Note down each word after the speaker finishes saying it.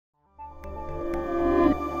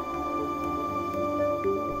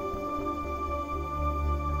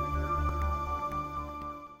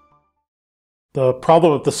The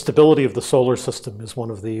problem of the stability of the solar system is one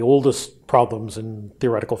of the oldest problems in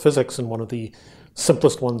theoretical physics and one of the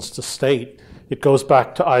simplest ones to state. It goes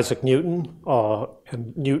back to Isaac Newton,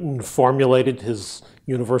 and Newton formulated his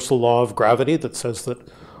universal law of gravity that says that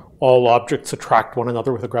all objects attract one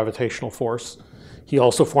another with a gravitational force. He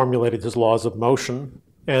also formulated his laws of motion,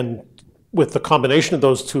 and with the combination of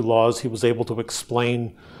those two laws, he was able to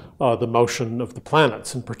explain the motion of the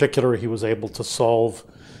planets. In particular, he was able to solve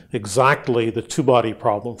exactly the two-body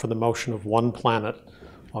problem for the motion of one planet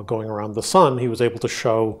going around the sun. He was able to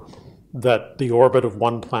show that the orbit of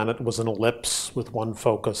one planet was an ellipse with one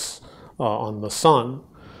focus on the sun.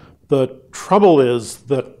 The trouble is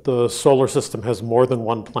that the solar system has more than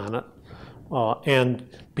one planet, and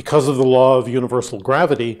because of the law of universal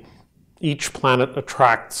gravity, each planet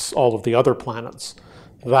attracts all of the other planets.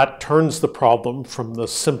 That turns the problem from the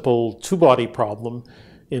simple two-body problem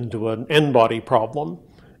into an n-body problem.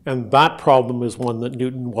 And that problem is one that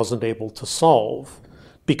Newton wasn't able to solve.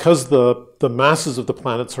 Because the masses of the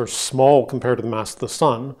planets are small compared to the mass of the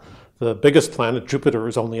sun, the biggest planet, Jupiter,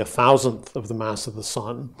 is only 1,000th of the mass of the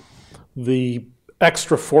sun. The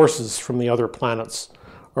extra forces from the other planets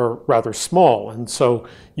are rather small, and so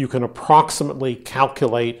you can approximately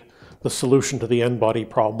calculate the solution to the n-body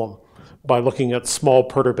problem by looking at small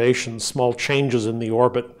perturbations, small changes in the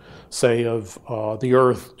orbit, say, of the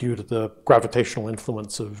Earth due to the gravitational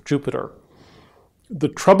influence of Jupiter. The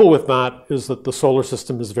trouble with that is that the solar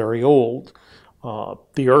system is very old.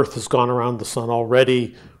 The Earth has gone around the sun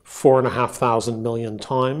already 4,500 million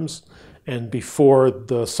times, and before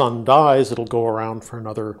the sun dies, it'll go around for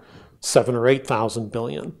another 7,000 or 8,000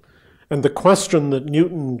 billion. And the question that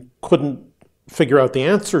Newton couldn't figure out the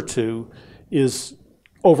answer to is,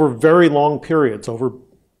 over very long periods, over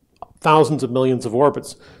thousands of millions of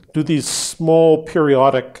orbits, do these small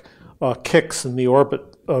periodic kicks in the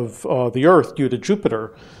orbit of the Earth due to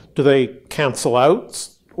Jupiter, do they cancel out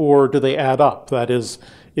or do they add up? That is,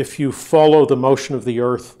 if you follow the motion of the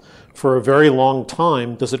Earth for a very long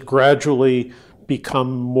time, does it gradually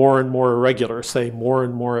become more and more irregular, say more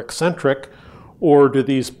and more eccentric, or do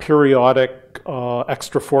these periodic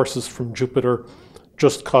extra forces from Jupiter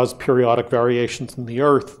just cause periodic variations in the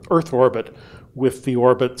Earth orbit, with the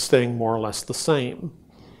orbit staying more or less the same?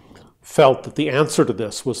 Felt that the answer to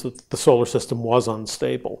this was that the solar system was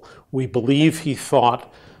unstable. We believe he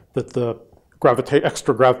thought that the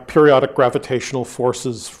periodic gravitational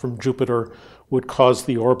forces from Jupiter would cause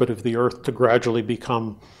the orbit of the Earth to gradually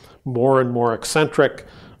become more and more eccentric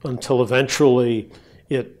until eventually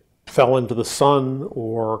it fell into the sun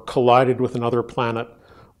or collided with another planet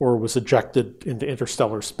or was ejected into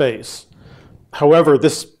interstellar space. However,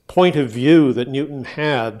 this point of view that Newton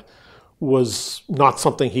had was not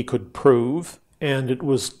something he could prove, and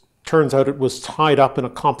turns out it was tied up in a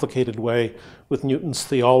complicated way with Newton's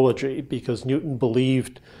theology, because Newton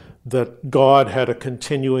believed that God had a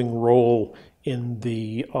continuing role in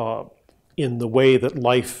the way that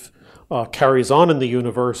life carries on in the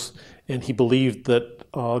universe, and he believed that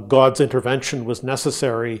God's intervention was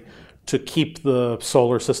necessary to keep the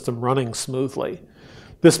solar system running smoothly.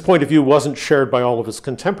 This point of view wasn't shared by all of his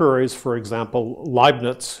contemporaries. For example,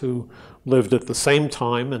 Leibniz, who lived at the same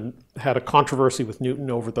time and had a controversy with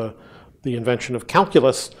Newton over the invention of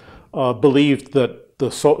calculus, believed that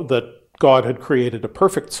that God had created a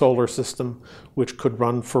perfect solar system which could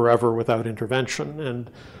run forever without intervention.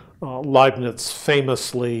 And Leibniz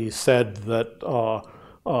famously said that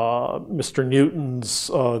Mr.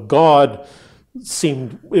 Newton's God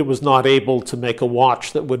it was not able to make a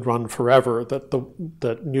watch that would run forever,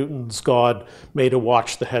 that Newton's God made a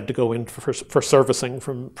watch that had to go in for servicing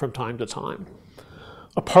from time to time.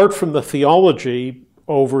 Apart from the theology,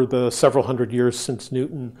 over the several hundred years since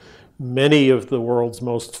Newton, many of the world's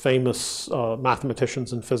most famous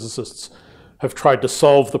mathematicians and physicists have tried to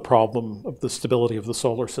solve the problem of the stability of the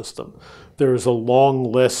solar system. There's a long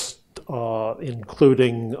list,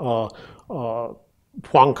 including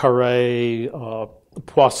Poincaré,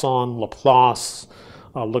 Poisson, Laplace,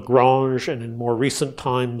 Lagrange, and in more recent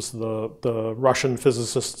times, the Russian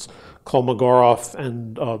physicists Kolmogorov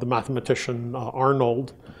and the mathematician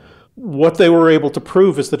Arnold. What they were able to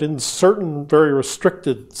prove is that in certain very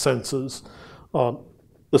restricted senses,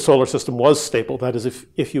 the solar system was stable. That is,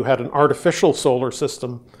 if you had an artificial solar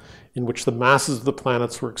system in which the masses of the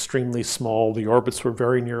planets were extremely small, the orbits were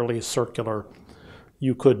very nearly circular,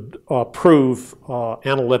 you could prove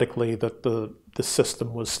analytically that the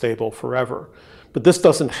system was stable forever. But this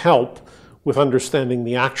doesn't help with understanding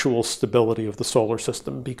the actual stability of the solar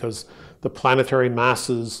system, because the planetary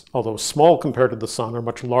masses, although small compared to the sun, are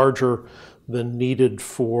much larger than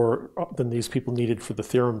these people needed for the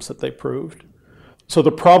theorems that they proved. So the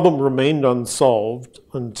problem remained unsolved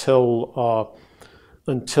until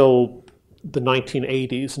the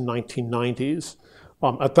 1980s and 1990s.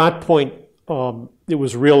 At that point, it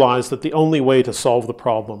was realized that the only way to solve the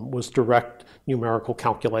problem was direct numerical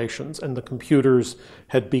calculations, and the computers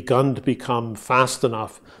had begun to become fast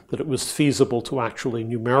enough that it was feasible to actually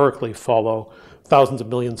numerically follow thousands of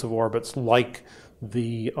millions of orbits like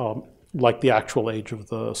the actual age of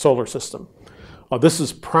the solar system. This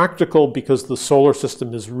is practical because the solar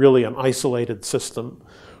system is really an isolated system.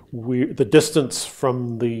 The distance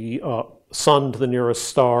from the sun to the nearest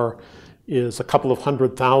star is a couple of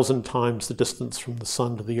 100,000 times the distance from the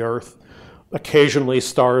sun to the Earth. Occasionally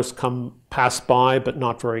stars pass by, but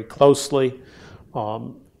not very closely.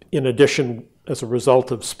 In addition, as a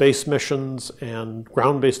result of space missions and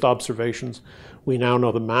ground-based observations, we now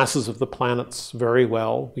know the masses of the planets very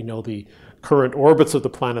well. We know the current orbits of the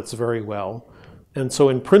planets very well. And so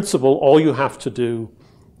in principle, all you have to do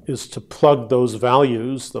is to plug those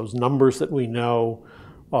values, those numbers that we know,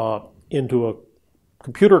 into a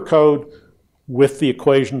computer code with the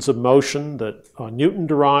equations of motion that Newton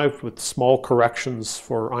derived, with small corrections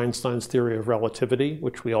for Einstein's theory of relativity,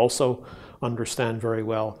 which we also understand very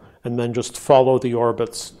well, and then just follow the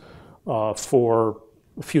orbits for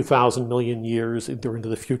a few thousand million years, either into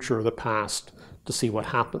the future or the past, to see what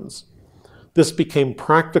happens. This became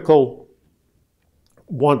practical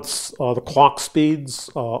once the clock speeds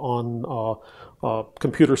on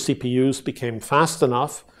computer CPUs became fast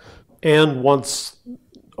enough, and once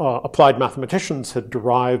applied mathematicians had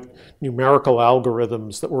derived numerical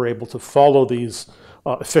algorithms that were able to follow these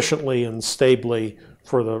efficiently and stably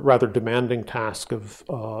for the rather demanding task of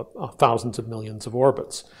thousands of millions of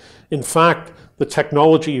orbits. In fact, the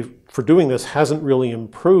technology for doing this hasn't really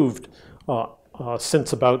improved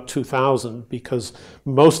since about 2000, because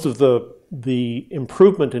most of the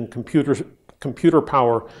improvement in computer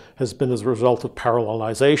power has been as a result of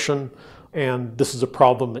parallelization. And this is a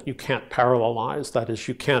problem that you can't parallelize. That is,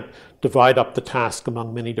 you can't divide up the task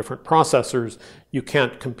among many different processors. You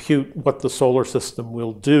can't compute what the solar system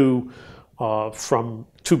will do from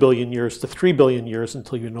 2 billion years to 3 billion years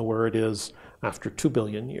until you know where it is after 2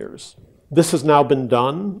 billion years. This has now been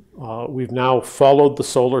done. We've now followed the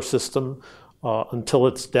solar system until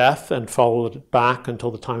its death and followed it back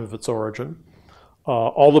until the time of its origin.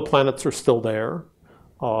 All the planets are still there.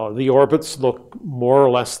 The orbits look more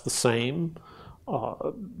or less the same.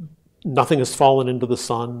 Nothing has fallen into the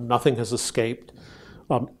sun. Nothing has escaped.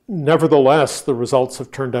 Nevertheless, the results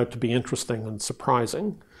have turned out to be interesting and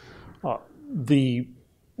surprising. The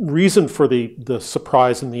reason for the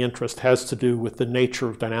surprise and the interest has to do with the nature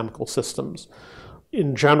of dynamical systems.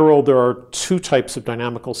 In general, there are two types of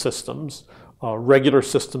dynamical systems, regular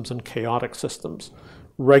systems and chaotic systems.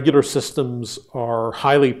 Regular systems are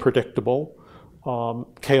highly predictable.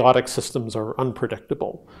 Chaotic systems are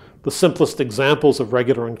unpredictable. The simplest examples of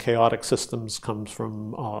regular and chaotic systems comes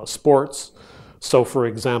from sports. So, for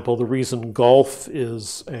example, the reason golf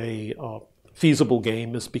is a feasible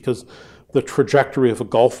game is because the trajectory of a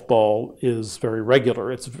golf ball is very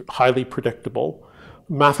regular. It's highly predictable.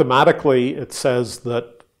 Mathematically, it says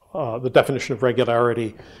that the definition of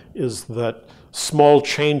regularity is that small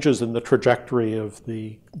changes in the trajectory of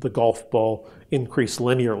the golf ball increase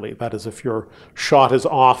linearly. That is, if your shot is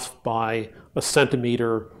off by a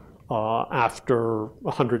centimeter after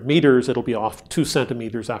 100 meters, it'll be off 2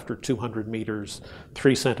 centimeters after 200 meters,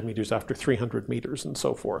 3 centimeters after 300 meters, and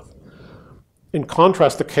so forth. In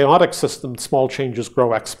contrast, the chaotic system, small changes grow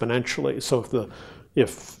exponentially. So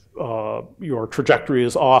if your trajectory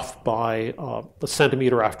is off by a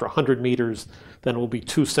centimeter after 100 meters, then it will be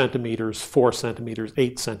 2 centimeters, 4 centimeters,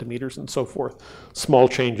 8 centimeters, and so forth. Small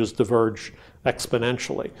changes diverge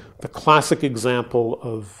exponentially. The classic example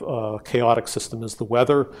of chaotic system is the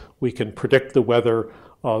weather. We can predict the weather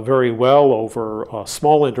very well over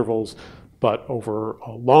small intervals, but over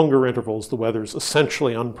longer intervals, the weather is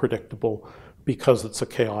essentially unpredictable because it's a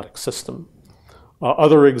chaotic system.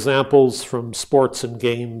 Other examples from sports and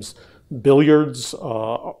games, billiards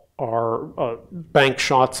are bank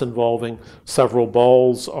shots involving several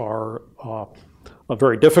balls are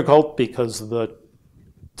very difficult because the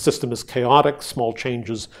system is chaotic. Small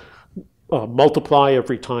changes multiply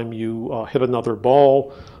every time you hit another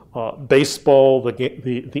ball. Baseball,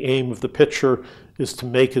 the aim of the pitcher is to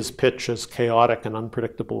make his pitch as chaotic and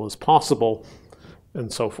unpredictable as possible,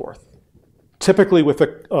 and so forth. Typically with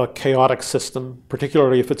a chaotic system,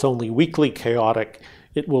 particularly if it's only weakly chaotic,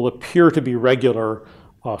 it will appear to be regular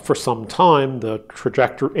for some time.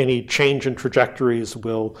 Any change in trajectories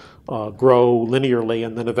will grow linearly,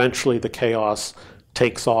 and then eventually the chaos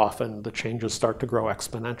takes off and the changes start to grow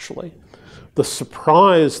exponentially. The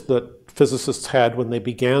surprise that physicists had when they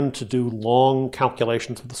began to do long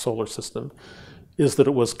calculations of the solar system is that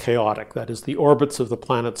it was chaotic. That is, the orbits of the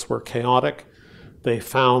planets were chaotic. They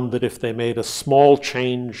found that if they made a small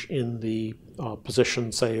change in the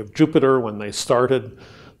position, say, of Jupiter when they started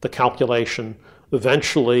the calculation,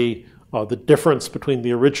 eventually the difference between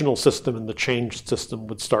the original system and the changed system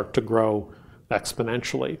would start to grow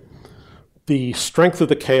exponentially. The strength of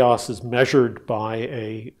the chaos is measured by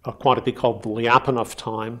a quantity called the Lyapunov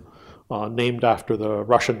time, named after the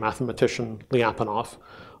Russian mathematician Lyapunov.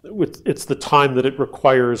 It's the time that it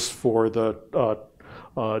requires for the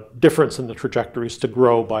difference in the trajectories to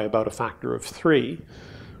grow by about a factor of 3.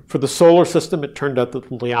 For the solar system, it turned out that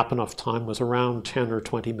the Lyapunov time was around 10 or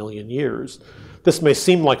 20 million years. This may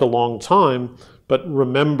seem like a long time, but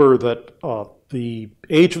remember that the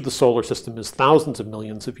age of the solar system is thousands of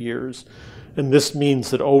millions of years. And this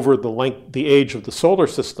means that over the age of the solar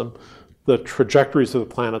system, the trajectories of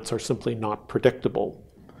the planets are simply not predictable.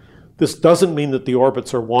 This doesn't mean that the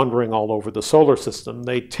orbits are wandering all over the solar system.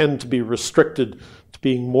 They tend to be restricted to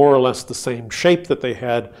being more or less the same shape that they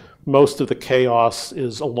had. Most of the chaos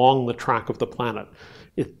is along the track of the planet.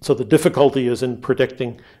 So the difficulty is in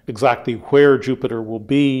predicting exactly where Jupiter will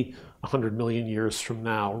be 100 million years from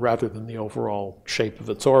now, rather than the overall shape of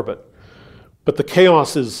its orbit. But the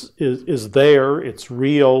chaos is there, it's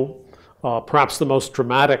real. Perhaps the most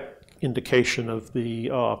dramatic indication of the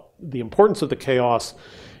importance of the chaos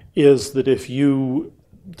is that if you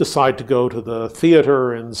decide to go to the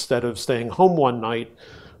theater instead of staying home one night,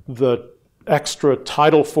 the extra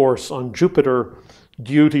tidal force on Jupiter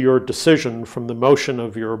due to your decision from the motion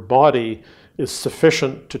of your body is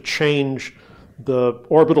sufficient to change the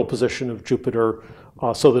orbital position of Jupiter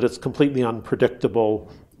so that it's completely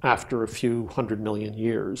unpredictable after a few 100 million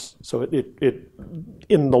years. So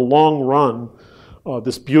in the long run,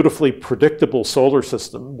 this beautifully predictable solar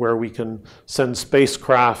system where we can send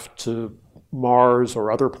spacecraft to Mars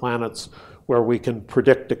or other planets, where we can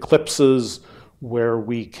predict eclipses, where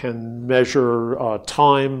we can measure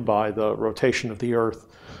time by the rotation of the Earth.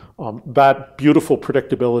 That beautiful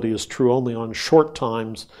predictability is true only on short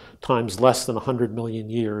times less than 100 million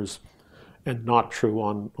years, and not true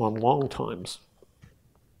on long times.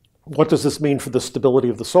 What does this mean for the stability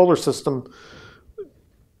of the solar system?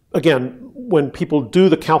 Again, when people do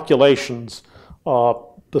the calculations,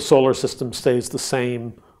 the solar system stays the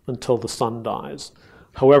same until the sun dies.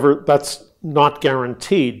 However, that's not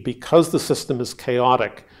guaranteed. Because the system is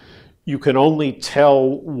chaotic, you can only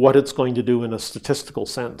tell what it's going to do in a statistical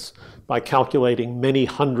sense by calculating many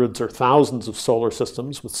hundreds or thousands of solar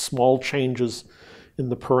systems with small changes in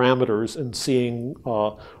the parameters and seeing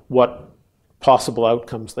what possible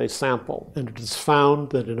outcomes they sample. And it is found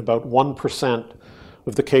that in about 1%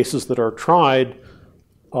 of the cases that are tried,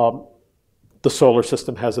 the solar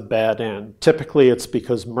system has a bad end. Typically, it's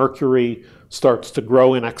because Mercury starts to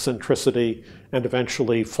grow in eccentricity and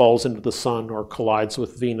eventually falls into the sun or collides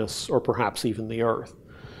with Venus or perhaps even the Earth.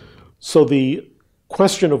 So the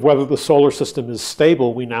question of whether the solar system is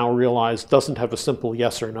stable, we now realize, doesn't have a simple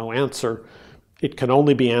yes or no answer. It can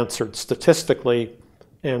only be answered statistically,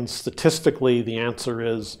 and statistically the answer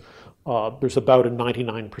is there's about a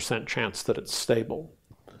 99% chance that it's stable.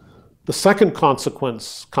 The second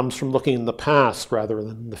consequence comes from looking in the past rather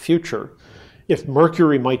than the future. If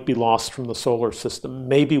Mercury might be lost from the solar system,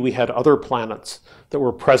 maybe we had other planets that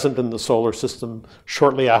were present in the solar system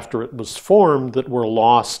shortly after it was formed that were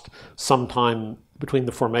lost sometime between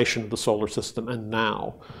the formation of the solar system and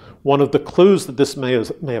now. One of the clues that this may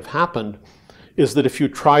have happened is that if you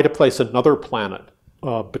try to place another planet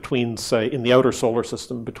between, say, in the outer solar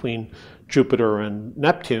system, between Jupiter and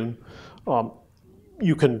Neptune,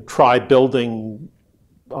 you can try building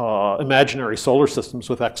imaginary solar systems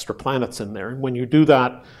with extra planets in there. And when you do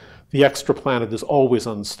that, the extra planet is always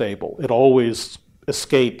unstable. It always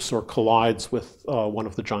escapes or collides with one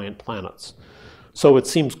of the giant planets. So it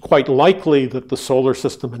seems quite likely that the solar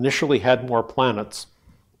system initially had more planets,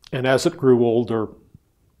 and as it grew older,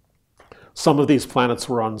 some of these planets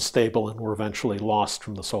were unstable and were eventually lost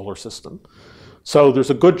from the solar system. So there's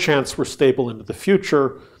a good chance we're stable into the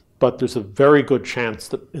future, but there's a very good chance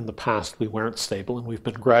that in the past we weren't stable, and we've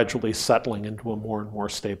been gradually settling into a more and more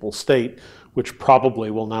stable state, which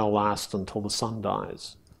probably will now last until the sun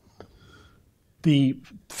dies. The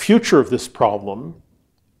future of this problem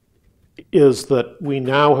is that we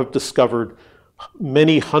now have discovered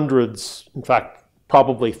many hundreds, in fact,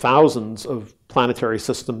 probably thousands of planetary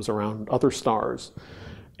systems around other stars.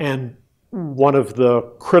 And one of the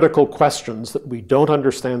critical questions that we don't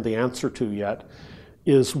understand the answer to yet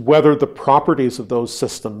is whether the properties of those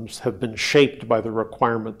systems have been shaped by the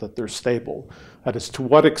requirement that they're stable. That is, to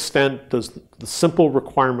what extent does the simple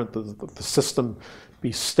requirement that the system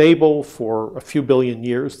be stable for a few billion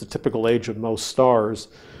years, the typical age of most stars,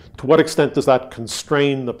 to what extent does that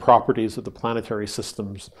constrain the properties of the planetary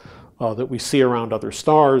systems that we see around other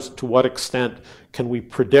stars? To what extent can we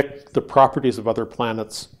predict the properties of other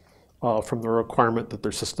planets from the requirement that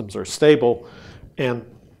their systems are stable? And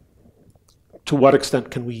to what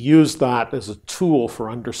extent can we use that as a tool for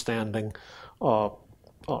understanding how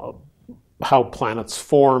planets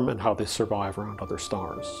form and how they survive around other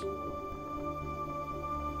stars?